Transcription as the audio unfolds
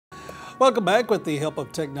Welcome back. With the help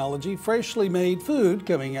of technology, freshly made food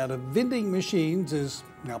coming out of vending machines is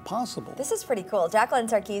now possible. This is pretty cool. Jacqueline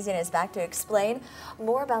Sarkeesian is back to explain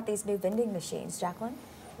more about these new vending machines. Jacqueline?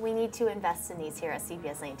 We need to invest in these here at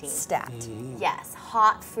CBS 19. Stat. Yes,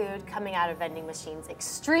 hot food coming out of vending machines,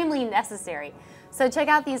 extremely necessary. So check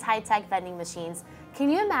out these high-tech vending machines. Can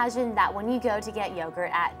you imagine that when you go to get yogurt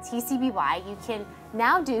at TCBY, you can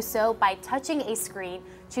now do so by touching a screen,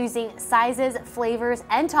 choosing sizes, flavors,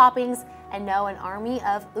 and toppings, and no, an army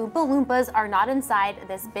of Oompa Loompas are not inside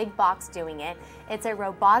this big box doing it. It's a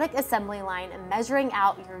robotic assembly line measuring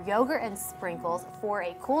out your yogurt and sprinkles for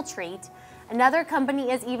a cool treat. Another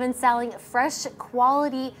company is even selling fresh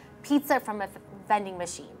quality pizza from a vending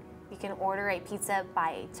machine. You can order a pizza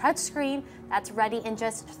by a touch screen that's ready in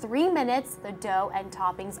just 3 minutes. The dough and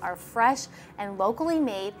toppings are fresh and locally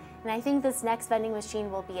made. And I think this next vending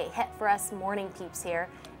machine will be a hit for us morning peeps here.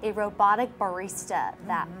 A robotic barista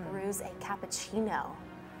that brews a cappuccino.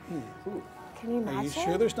 Can you imagine? Are you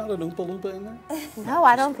sure there's not an Oompa Loompa in there? No,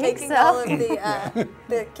 I don't think Taking so. all of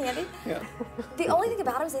the candy? Yeah. The only thing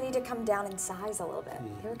about them is they need to come down in size a little bit.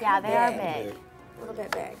 Yeah, they are big. A little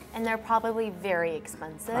bit big. And they're probably very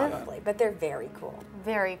expensive. Probably, but they're very cool.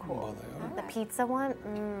 Very cool. Well, they are. The pizza one?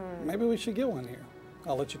 Maybe we should get one here.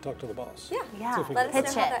 I'll let you talk to the boss. Yeah. See if we Let can-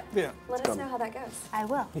 us know how that, Yeah, let us know how that goes. I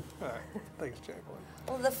will. All right. Thanks, Jacqueline.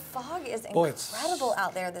 Well, the fog is Boy, it's incredible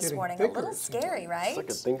out there this getting morning. thicker, A little it seems scary, right? It's like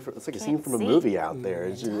a scene Can't from a see. movie out there.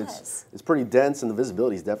 does. It's pretty dense, and the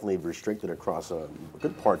visibility is definitely restricted across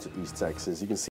good parts of East Texas. You can see